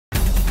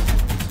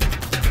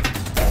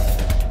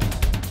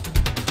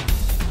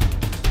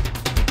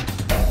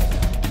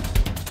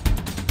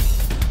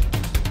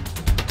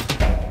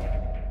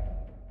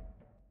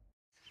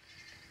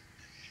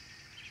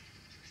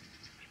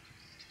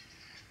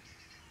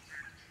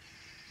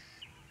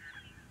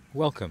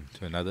Welcome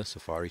to another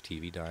Safari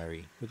TV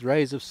diary. With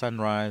rays of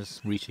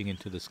sunrise reaching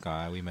into the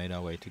sky, we made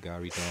our way to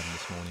Gowrie Dam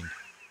this morning.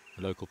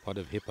 A local pod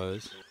of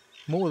hippos.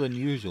 More than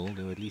usual,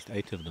 there were at least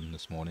 8 of them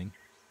this morning,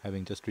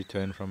 having just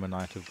returned from a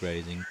night of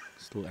grazing,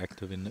 still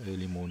active in the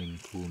early morning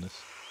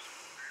coolness,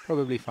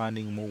 probably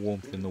finding more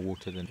warmth in the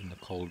water than in the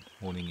cold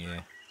morning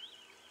air.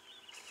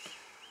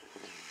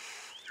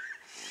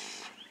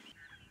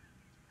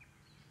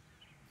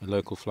 A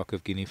local flock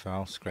of guinea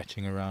fowl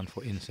scratching around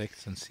for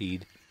insects and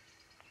seed.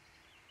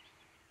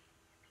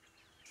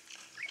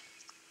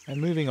 And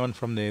moving on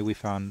from there, we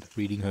found a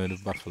breeding herd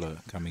of buffalo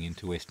coming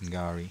into western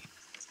Gowrie.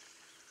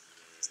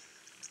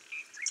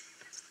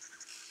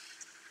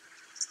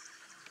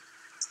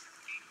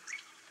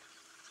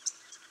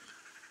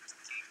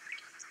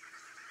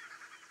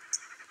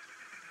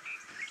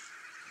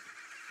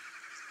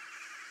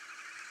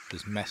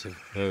 This massive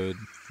herd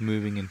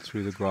moving in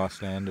through the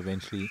grassland,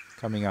 eventually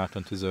coming out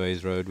onto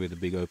Zoe's road where the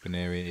big open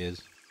area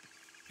is.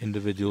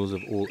 Individuals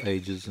of all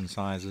ages and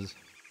sizes.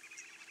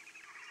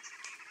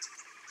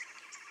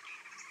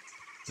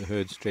 The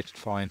herd stretched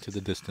far into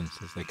the distance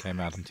as they came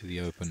out into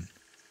the open.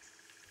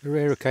 A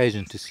rare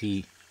occasion to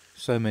see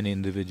so many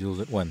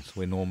individuals at once,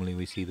 where normally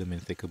we see them in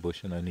thicker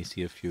bush and only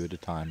see a few at a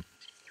time.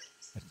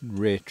 A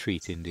rare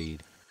treat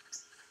indeed.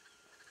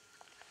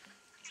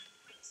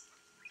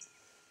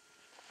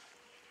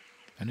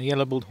 And a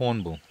yellow-billed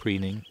hornbill,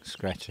 preening,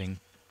 scratching,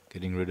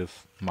 getting rid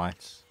of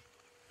mites.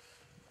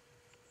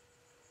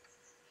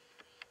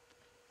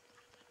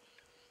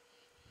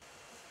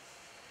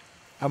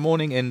 Our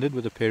morning ended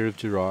with a pair of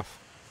giraffe,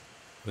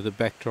 with a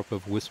backdrop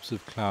of wisps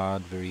of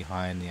cloud very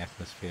high in the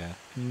atmosphere,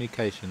 an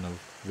indication of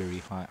very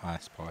high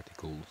ice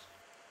particles.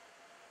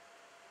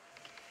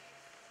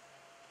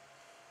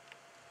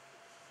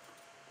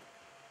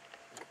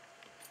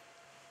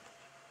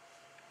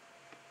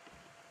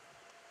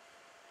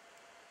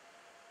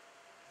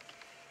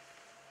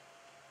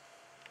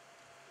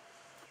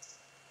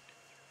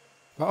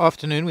 By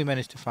afternoon we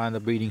managed to find the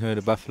breeding herd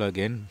of buffalo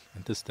again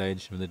at this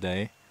stage of the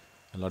day,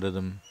 a lot of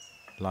them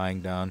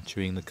lying down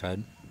chewing the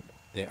cud,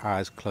 their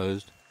eyes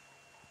closed,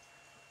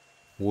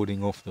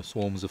 warding off the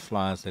swarms of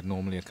flies that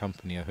normally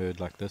accompany a herd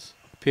like this,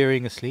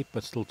 appearing asleep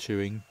but still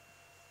chewing,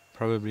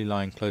 probably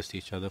lying close to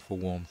each other for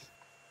warmth.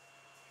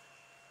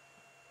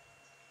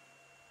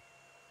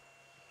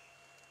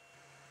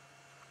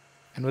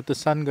 And with the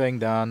sun going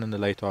down in the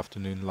late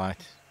afternoon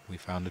light, we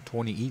found a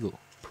tawny eagle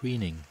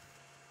preening.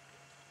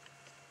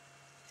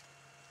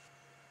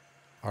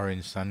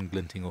 Orange sun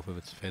glinting off of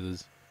its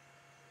feathers.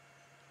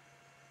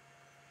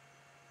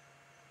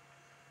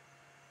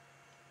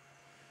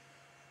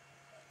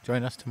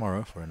 Join us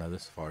tomorrow for another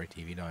Safari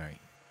TV diary.